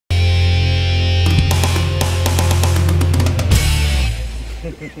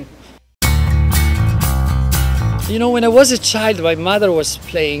You know, when I was a child, my mother was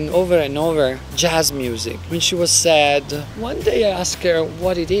playing over and over jazz music. When she was sad, one day I asked her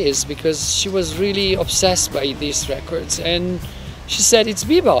what it is, because she was really obsessed by these records, and she said it's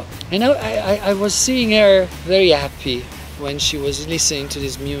bebop. And I was seeing her very happy when she was listening to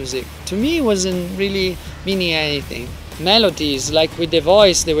this music. To me, it wasn't really meaning anything. Melodies, like with the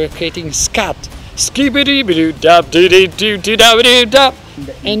voice, they were creating scat.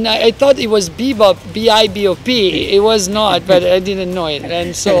 And I thought it was bebop, B-I-B-O-P. It was not, but I didn't know it.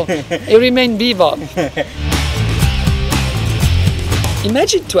 And so it remained bebop.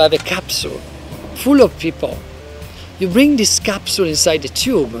 Imagine to have a capsule full of people. You bring this capsule inside the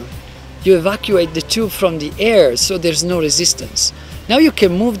tube. You evacuate the tube from the air, so there's no resistance. Now you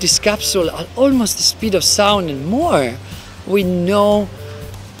can move this capsule at almost the speed of sound and more with no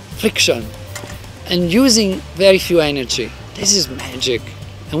friction and using very few energy. This is magic,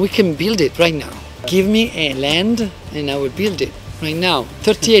 and we can build it right now. Give me a land and I will build it right now.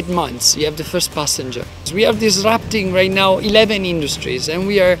 38 months, you have the first passenger. We are disrupting right now 11 industries, and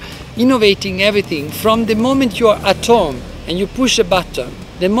we are innovating everything from the moment you are at home and you push a button.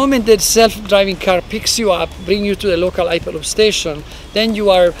 The moment that self-driving car picks you up, bring you to the local Hyperloop station, then you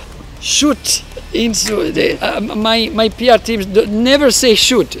are shoot into the, my PR teams never say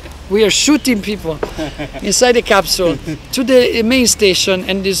shoot. We are shooting people inside the capsule to the main station,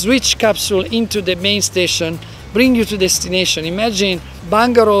 and the switch capsule into the main station bring you to destination. Imagine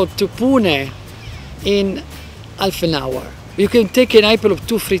Bangalore to Pune in half an hour. You can take an Hyperloop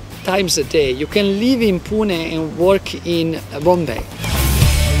 2-3 times a day. You can live in Pune and work in Mumbai.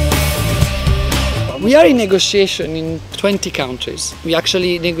 We are in negotiation in 20 countries. We're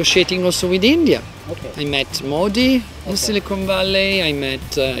actually negotiating also with India. Okay. I met Modi in Silicon Valley. I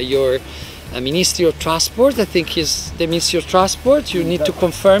met your Ministry of Transport. I think he's the Ministry of Transport. You need to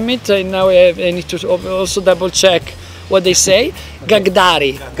confirm it. And now I need to also double check what they say.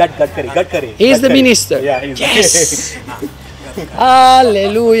 Gadkari. He's the minister. Yeah, yes.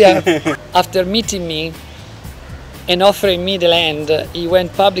 Hallelujah. After meeting me and offering me the land, he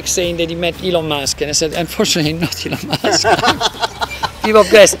went public saying that he met Elon Musk, and I said, unfortunately not Elon Musk. Bibop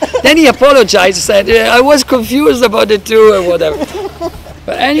Gresta. Then he apologized, said, I was confused about the two or whatever.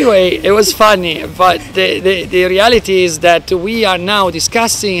 But anyway, it was funny, but the reality is that we are now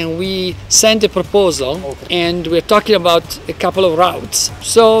discussing, and we sent a proposal, and we're talking about a couple of routes.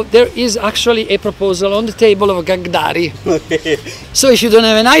 So there is actually a proposal on the table of Gadkari. Okay. So if you don't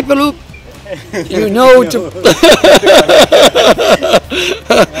have an Hyperloop, you know to...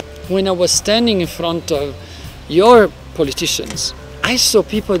 When I was standing in front of your politicians, I saw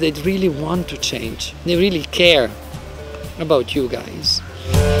people that really want to change. They really care about you guys.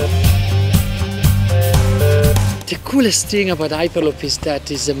 The coolest thing about Hyperloop is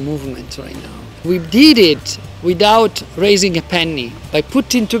that it's a movement right now. We did it without raising a penny, by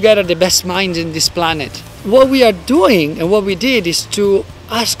putting together the best minds in this planet. What we are doing and what we did is to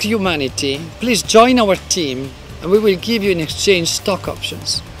ask humanity, please join our team, and we will give you in exchange stock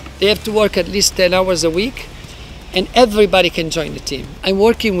options. They have to work at least 10 hours a week, and everybody can join the team. I'm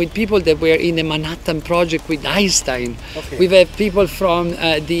working with people that were in the Manhattan Project with Einstein. Okay. We have people from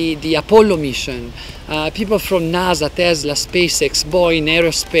the Apollo mission, people from NASA, Tesla, SpaceX, Boeing,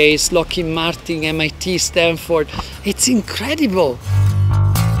 Aerospace, Lockheed Martin, MIT, Stanford. It's incredible.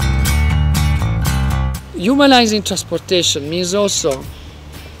 Humanizing transportation means also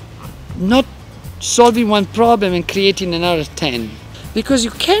not solving one problem and creating another 10. Because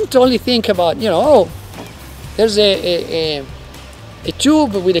you can't only think about, you know, oh, there's a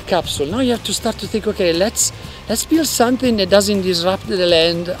tube with a capsule. Now you have to start to think, okay, let's build something that doesn't disrupt the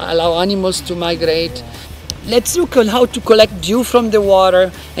land, allow animals to migrate. Let's look at how to collect dew from the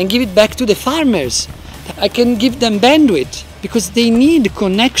water and give it back to the farmers. I can give them bandwidth because they need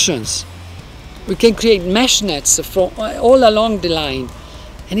connections. We can create mesh nets from all along the line.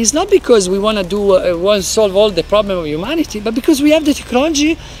 And it's not because we want to solve all the problem of humanity, but because we have the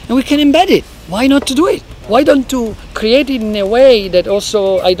technology and we can embed it. Why not to do it? Why don't you create it in a way that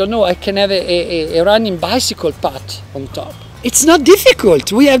also, I don't know, I can have a running bicycle path on top? It's not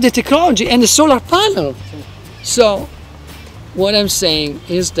difficult. We have the technology and the solar panel. So what I'm saying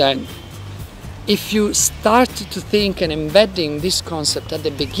is that if you start to think and embedding this concept at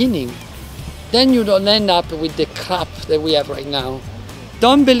the beginning, then you don't end up with the crap that we have right now.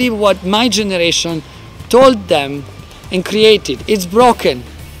 Don't believe what my generation told them and created. It's broken.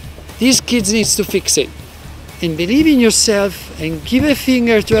 These kids need to fix it. And believe in yourself and give a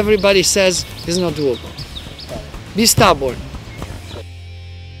finger to everybody who says it's not doable. Be stubborn.